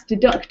had tax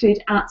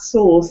deducted at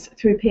source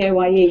through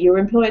PAYE. Your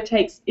employer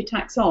takes your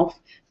tax off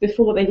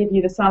before they give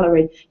you the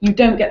salary. You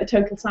don't get the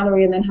total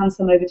salary and then hand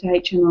some over to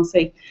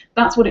HMRC.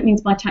 That's what it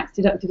means by tax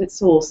deducted at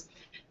source.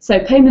 So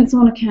payments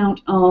on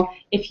account are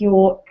if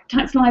your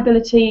tax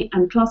liability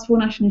and Class 4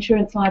 National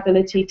Insurance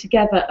liability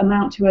together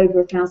amount to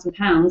over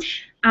 £1,000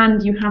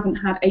 and you haven't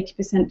had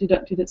 80%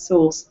 deducted at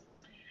source.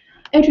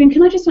 Adrian,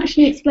 can I just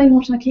actually explain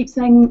what I keep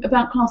saying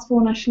about Class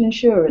 4 National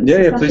Insurance?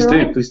 Yeah, please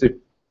do.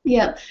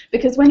 Yeah,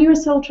 because when you're a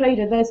sole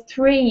trader, there's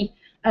 3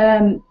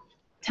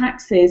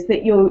 taxes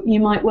that you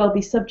might well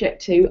be subject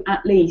to,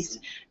 at least.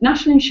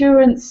 National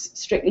insurance,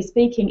 strictly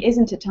speaking,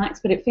 isn't a tax,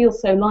 but it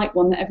feels so like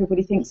one that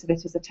everybody thinks of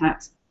it as a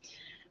tax.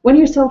 When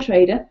you're a sole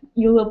trader,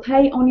 you will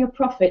pay on your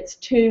profits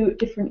 2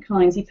 different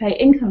kinds. You pay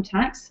income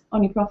tax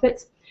on your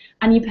profits,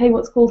 and you pay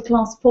what's called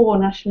Class 4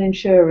 National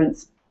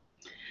Insurance.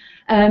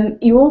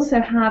 You also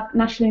have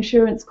national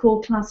insurance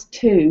called Class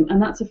 2, and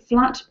that's a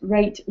flat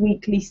rate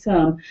weekly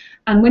sum.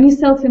 And when you're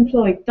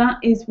self-employed, that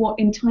is what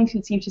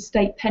entitles you to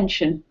state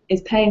pension,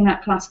 is paying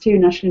that Class 2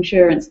 national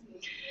insurance.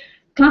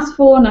 Class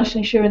 4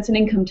 national insurance and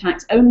income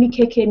tax only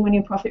kick in when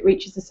your profit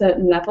reaches a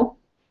certain level,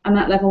 and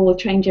that level will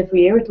change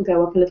every year. It'll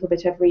go up a little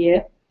bit every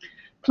year.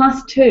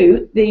 Class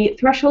 2, the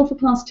threshold for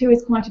Class 2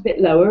 is quite a bit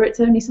lower.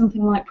 It's only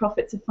something like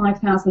profits of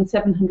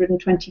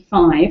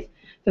 $5,725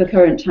 for the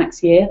current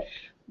tax year.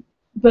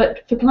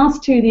 But for Class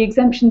 2, the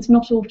exemption's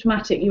not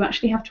automatic. You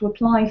actually have to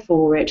apply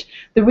for it.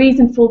 The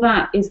reason for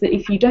that is that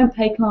if you don't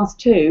pay Class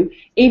 2,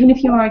 even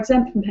if you are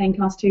exempt from paying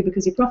Class 2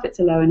 because your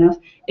profits are low enough,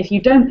 if you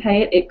don't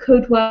pay it, it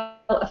could well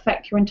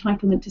affect your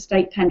entitlement to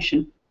state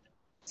pension.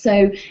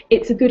 So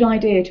it's a good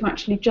idea to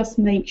actually just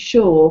make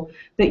sure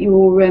that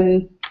you're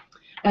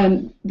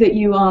that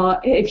you are,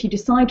 if you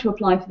decide to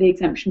apply for the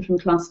exemption from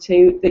Class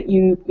 2, that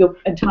your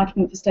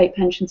entitlement for state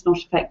pension is not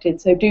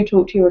affected. So do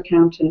talk to your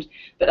accountant.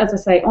 But as I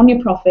say, on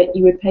your profit,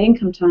 you would pay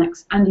income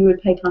tax and you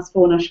would pay Class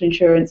 4 national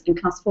insurance, and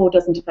Class 4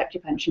 doesn't affect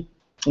your pension.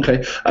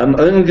 Okay, I think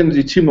I'm going to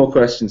do 2 more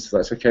questions, if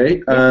that's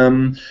okay.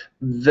 Yeah.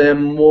 They're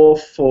more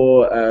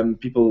for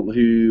people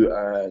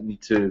who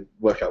need to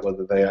work out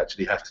whether they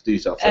actually have to do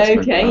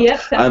self-assessment. Okay,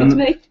 yes, sounds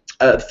good to me.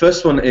 The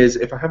first one is,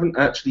 if I haven't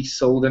actually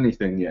sold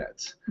anything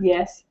yet,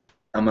 yes,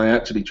 am I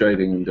actually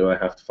trading, and do I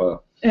have to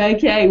file?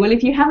 Okay, well,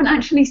 if you haven't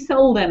actually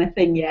sold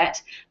anything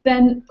yet,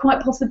 then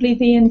quite possibly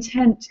the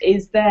intent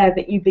is there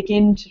that you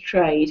begin to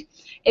trade.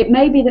 It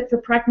may be that for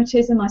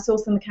pragmatism, I saw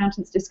some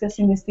accountants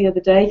discussing this the other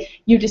day,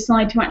 you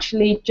decide to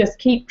actually just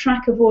keep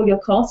track of all your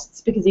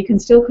costs, because you can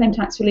still claim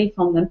tax relief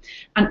on them,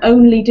 and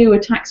only do a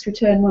tax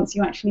return once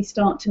you actually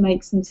start to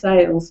make some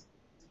sales.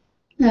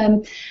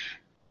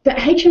 But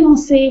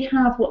HMRC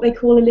have what they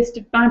call a list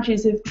of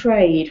badges of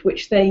trade,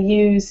 which they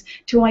use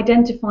to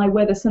identify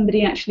whether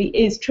somebody actually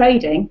is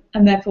trading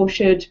and therefore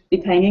should be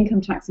paying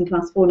income tax and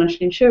Class 4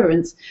 national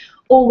insurance,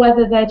 or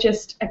whether they're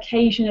just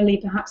occasionally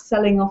perhaps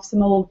selling off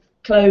some old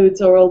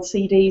clothes or old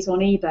CDs on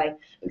eBay,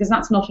 because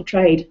that's not a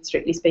trade,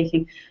 strictly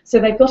speaking. So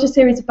they've got a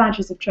series of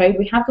badges of trade.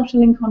 We have got a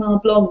link on our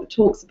blog that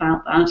talks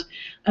about that.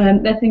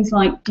 They're things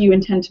like, do you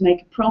intend to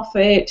make a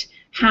profit?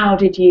 How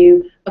did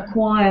you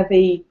acquire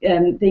the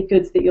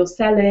goods that you're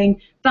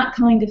selling? That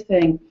kind of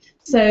thing.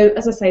 So,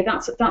 as I say,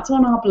 that's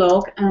on our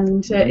blog,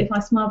 and if I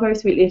smile very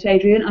sweetly at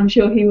Adrian, I'm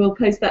sure he will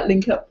post that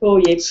link up for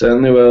you.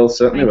 Certainly will,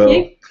 certainly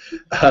will.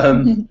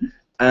 Thank you.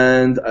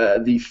 And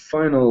the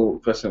final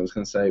question I was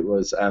going to say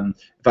was,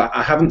 if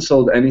I haven't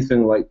sold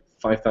anything like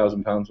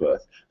 £5,000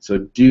 worth, so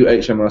do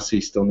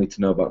HMRC still need to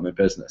know about my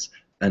business?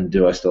 And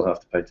do I still have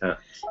to pay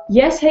tax?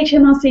 Yes,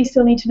 HMRC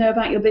still need to know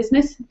about your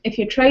business. If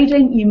you're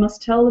trading, you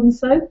must tell them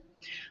so.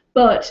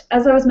 But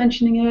as I was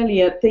mentioning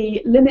earlier,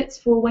 the limits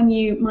for when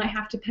you might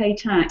have to pay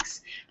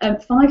tax,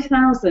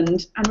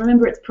 5,000, and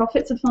remember it's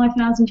profits of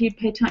 5,000 you'd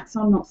pay tax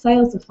on, not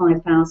sales of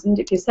 5,000.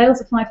 If your sales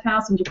are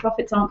 5,000, your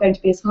profits aren't going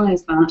to be as high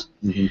as that.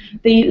 Mm-hmm.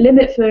 The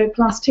limit for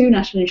Class 2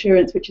 national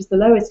insurance, which is the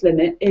lowest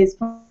limit, is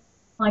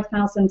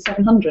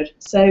 5,700.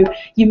 So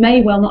you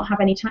may well not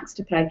have any tax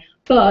to pay.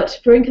 But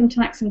for income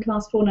tax and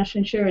Class 4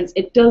 national insurance,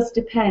 it does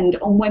depend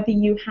on whether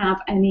you have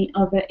any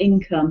other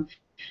income,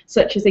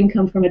 such as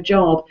income from a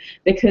job,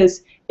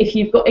 because if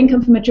you've got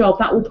income from a job,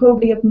 that will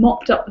probably have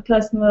mopped up the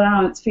personal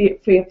allowance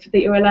that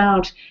you're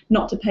allowed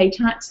not to pay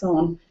tax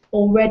on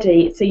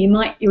already. So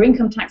your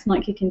income tax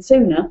might kick in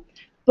sooner.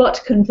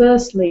 But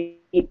conversely,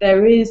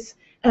 there is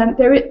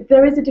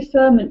a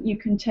deferment you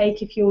can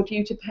take if you're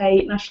due to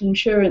pay national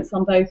insurance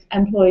on both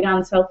employed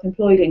and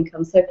self-employed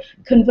income. So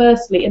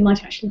conversely, it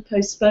might actually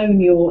postpone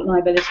your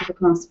liability for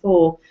Class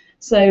 4.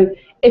 So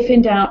if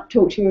in doubt,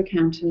 talk to your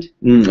accountant.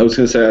 I was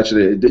going to say,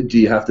 actually, do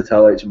you have to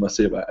tell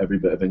HMRC about every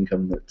bit of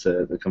income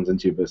that comes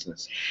into your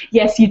business?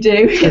 Yes, you do.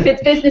 If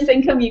it's business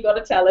income, you've got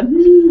to tell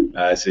them.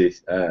 I see.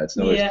 It's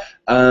no worries.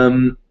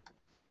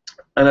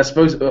 And I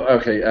suppose,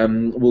 okay,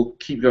 we'll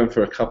keep going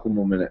for a couple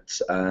more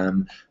minutes,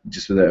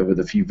 just with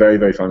a few very,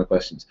 very final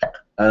questions.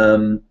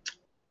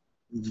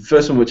 The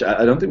first one, which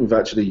I don't think we've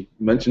actually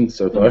mentioned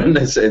so far in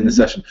this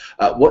session,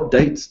 what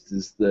dates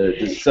does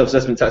the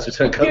self-assessment tax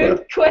return cover?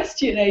 Good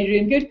question,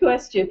 Adrian. Good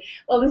question.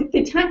 Well,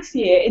 the tax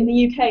year in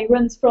the UK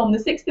runs from the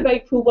 6th of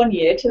April one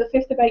year to the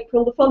 5th of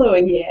April the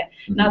following year.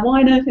 Mm-hmm. Now, why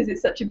on earth is it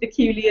such a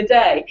peculiar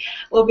day?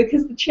 Well,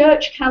 because the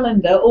church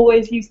calendar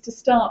always used to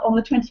start on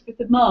the 25th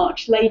of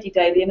March, Lady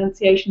Day, the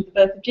Annunciation of the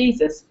birth of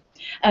Jesus.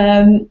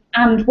 And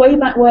way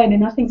back when,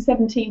 in I think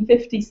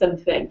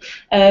 1750-something,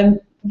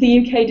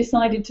 the UK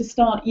decided to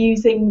start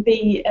using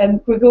the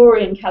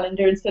Gregorian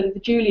calendar instead of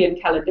the Julian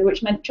calendar,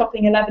 which meant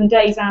chopping 11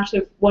 days out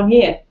of 1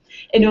 year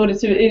in order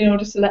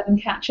to let them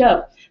catch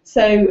up.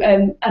 So,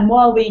 and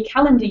while the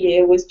calendar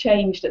year was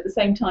changed at the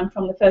same time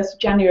from the 1st of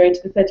January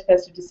to the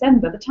 31st of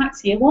December, the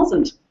tax year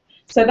wasn't.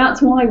 So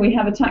that's why we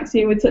have a tax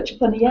year with such a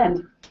funny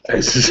end.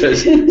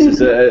 It's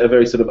a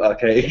very sort of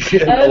archaic,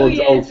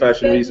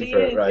 old-fashioned reason for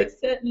it, right? It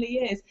certainly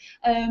is.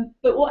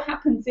 But what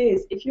happens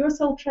is, if you're a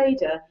sole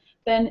trader,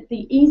 then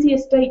the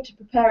easiest date to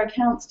prepare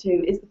accounts to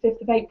is the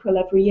 5th of April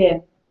every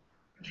year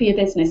for your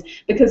business,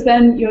 because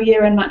then your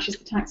year end matches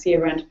the tax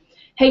year end.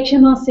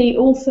 HMRC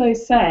also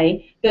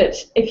say that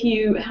if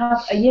you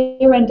have a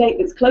year end date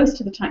that's close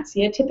to the tax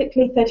year,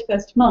 typically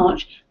 31st of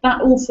March,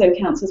 that also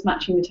counts as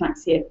matching the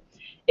tax year.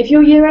 If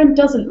your year end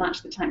doesn't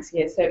match the tax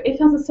year, so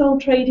if as a sole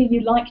trader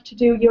you like to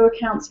do your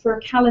accounts for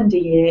a calendar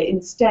year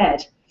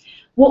instead,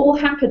 what will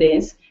happen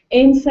is,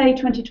 in say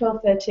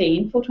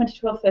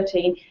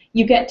 2012-13,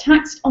 you get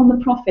taxed on the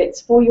profits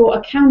for your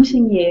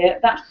accounting year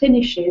that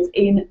finishes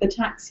in the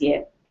tax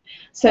year.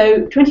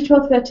 So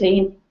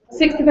 2012-13,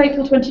 6th of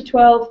April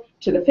 2012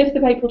 to the 5th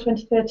of April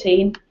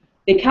 2013,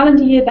 the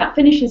calendar year that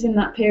finishes in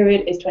that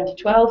period is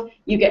 2012.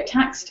 You get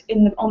taxed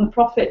on the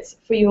profits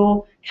for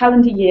your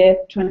calendar year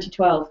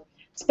 2012.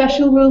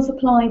 Special rules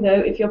apply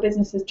though if your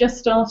business has just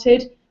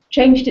started,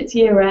 changed its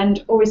year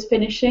end, or is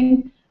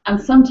finishing. And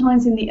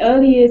sometimes in the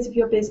early years of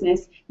your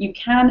business, you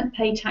can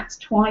pay tax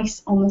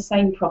twice on the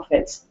same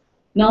profits.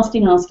 Nasty,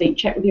 nasty.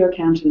 Check with your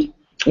accountant.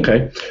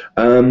 Okay.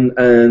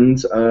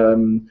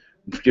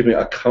 Forgive me,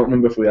 I can't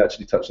remember if we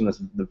actually touched on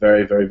this at the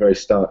very, very, very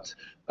start.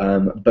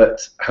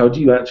 But how do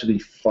you actually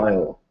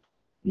file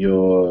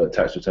your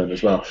tax return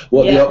as well?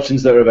 What are the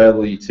options that are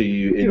available to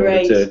you in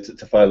order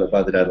to file it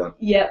by the deadline?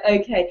 Yeah,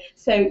 okay.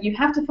 So you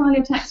have to file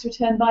your tax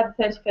return by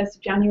the 31st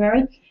of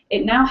January.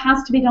 It now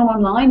has to be done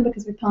online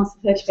because we've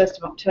passed the 31st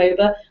of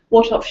October.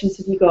 What options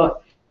have you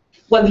got?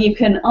 Well, you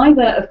can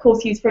either, of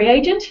course, use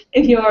FreeAgent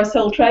if you are a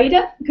sole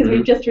trader, because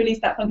we've just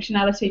released that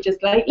functionality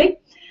just lately.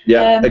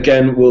 Yeah,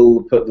 again,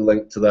 we'll put the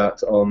link to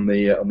that on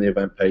the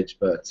event page.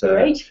 But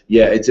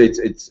yeah,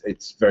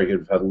 it's very good.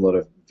 We've had a lot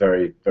of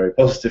very, very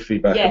positive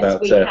feedback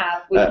about.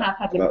 Yes, we have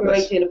had a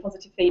great deal of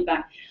positive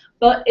feedback.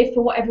 But if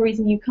for whatever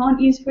reason you can't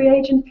use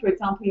FreeAgent, for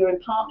example, you're in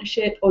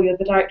partnership or you're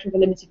the director of a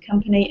limited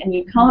company and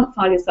you can't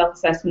file your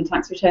self-assessment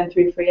tax return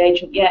through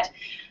FreeAgent yet,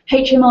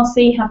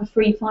 HMRC have a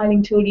free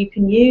filing tool you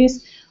can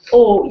use,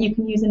 or you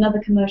can use another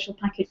commercial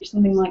package,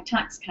 something like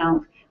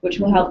TaxCalc, which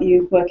will help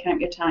you work out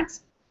your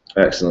tax.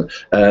 Excellent.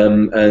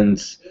 And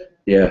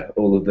yeah,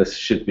 all of this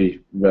should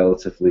be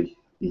relatively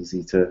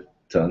easy to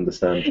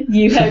understand.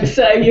 You hope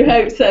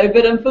so,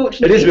 but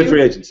unfortunately... It is with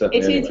FreeAgent,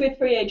 certainly. It is with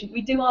FreeAgent.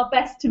 We do our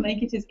best to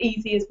make it as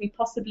easy as we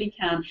possibly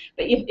can,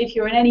 but if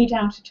you're in any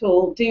doubt at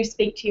all, do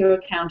speak to your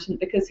accountant,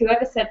 because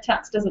whoever said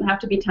tax doesn't have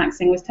to be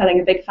taxing was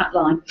telling a big fat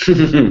lie.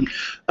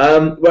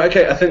 Well,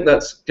 okay, I think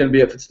that's going to be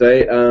it for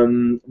today.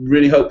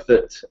 Really hope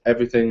that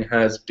everything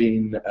has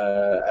been,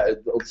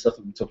 all the stuff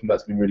that we're talking about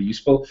has been really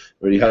useful,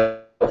 really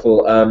helpful.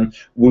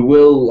 We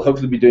will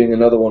hopefully be doing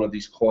another one of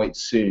these quite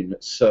soon,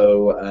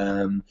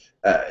 so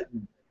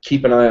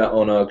keep an eye out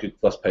on our Google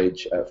Plus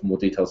page for more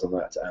details on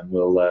that, and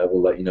we'll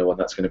let you know when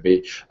that's going to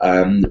be.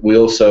 We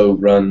also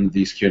run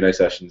these Q&A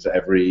sessions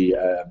every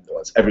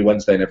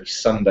Wednesday and every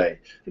Sunday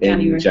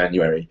in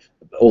January,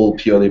 all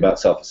purely about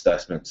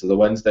self-assessment. So the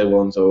Wednesday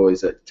ones are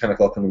always at 10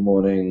 o'clock in the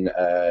morning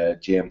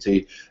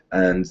GMT,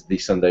 and the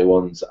Sunday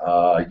ones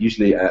are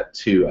usually at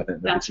 2, I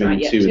think. That's between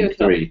right, 2 and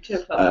 3. 2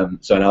 o'clock.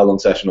 So an hour-long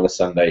session on a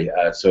Sunday.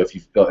 So if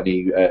you've got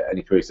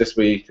any queries this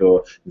week,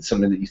 or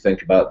something that you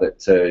think about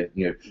that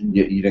you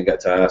didn't get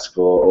to ask,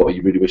 or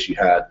you really wish you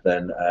had,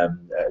 then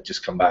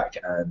just come back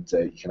and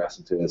you can ask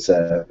them to us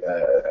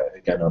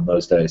again on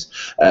those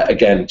days.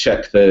 Again,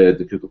 check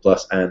the Google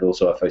Plus and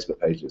also our Facebook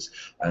pages,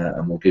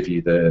 and we'll give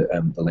you the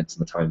links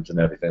and the times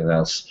and everything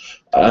else.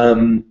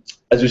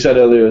 As we said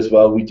earlier as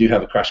well, we do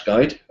have a crash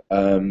guide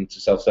to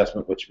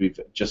self-assessment, which we've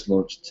just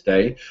launched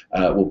today.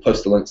 We'll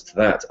post the links to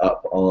that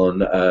up on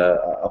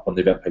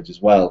the event page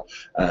as well.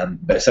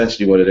 But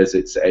essentially, what it is,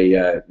 it's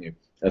a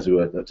as we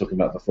were talking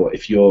about before,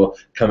 if you're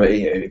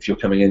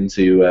coming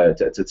into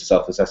to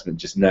self-assessment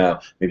just now,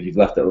 maybe you've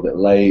left it a little bit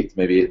late,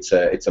 maybe it's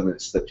something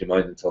that slipped your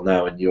mind until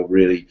now, and you're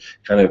really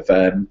kind of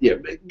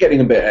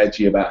getting a bit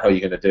edgy about how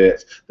you're going to do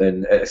it,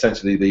 then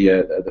essentially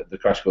the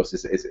crash course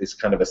is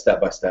kind of a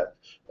step-by-step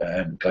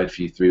guide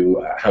for you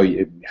through how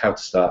to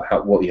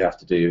start, what you have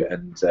to do,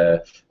 and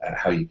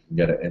how you can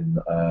get it in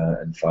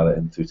and file it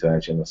in through to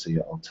HMRC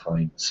on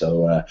time.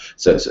 So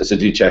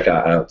do check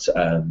that out.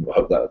 I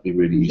hope that would be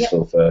really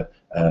useful for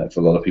a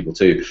lot of people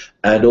too.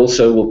 And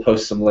also we'll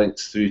post some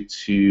links through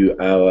to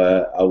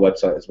our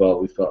website as well.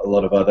 We've got a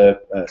lot of other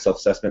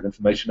self-assessment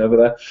information over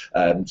there.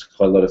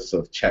 Quite a lot of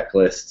sort of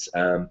checklists,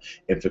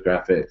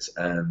 infographics,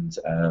 and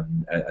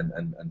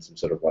some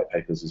sort of white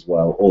papers as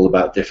well, all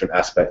about different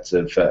aspects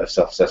of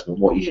self-assessment,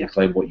 what you can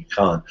claim, what you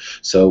can't.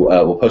 So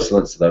we'll post the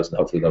links to those, and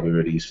hopefully they'll be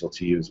really useful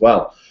to you as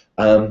well.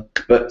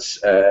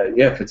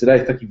 Yeah, for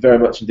today, thank you very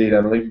much indeed,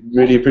 Emily.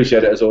 Really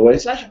appreciate it as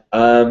always. Pleasure.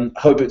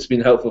 Hope it's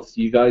been helpful for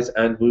you guys,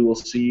 and we will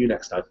see you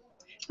next time.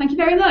 Thank you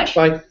very much.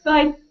 Bye.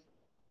 Bye.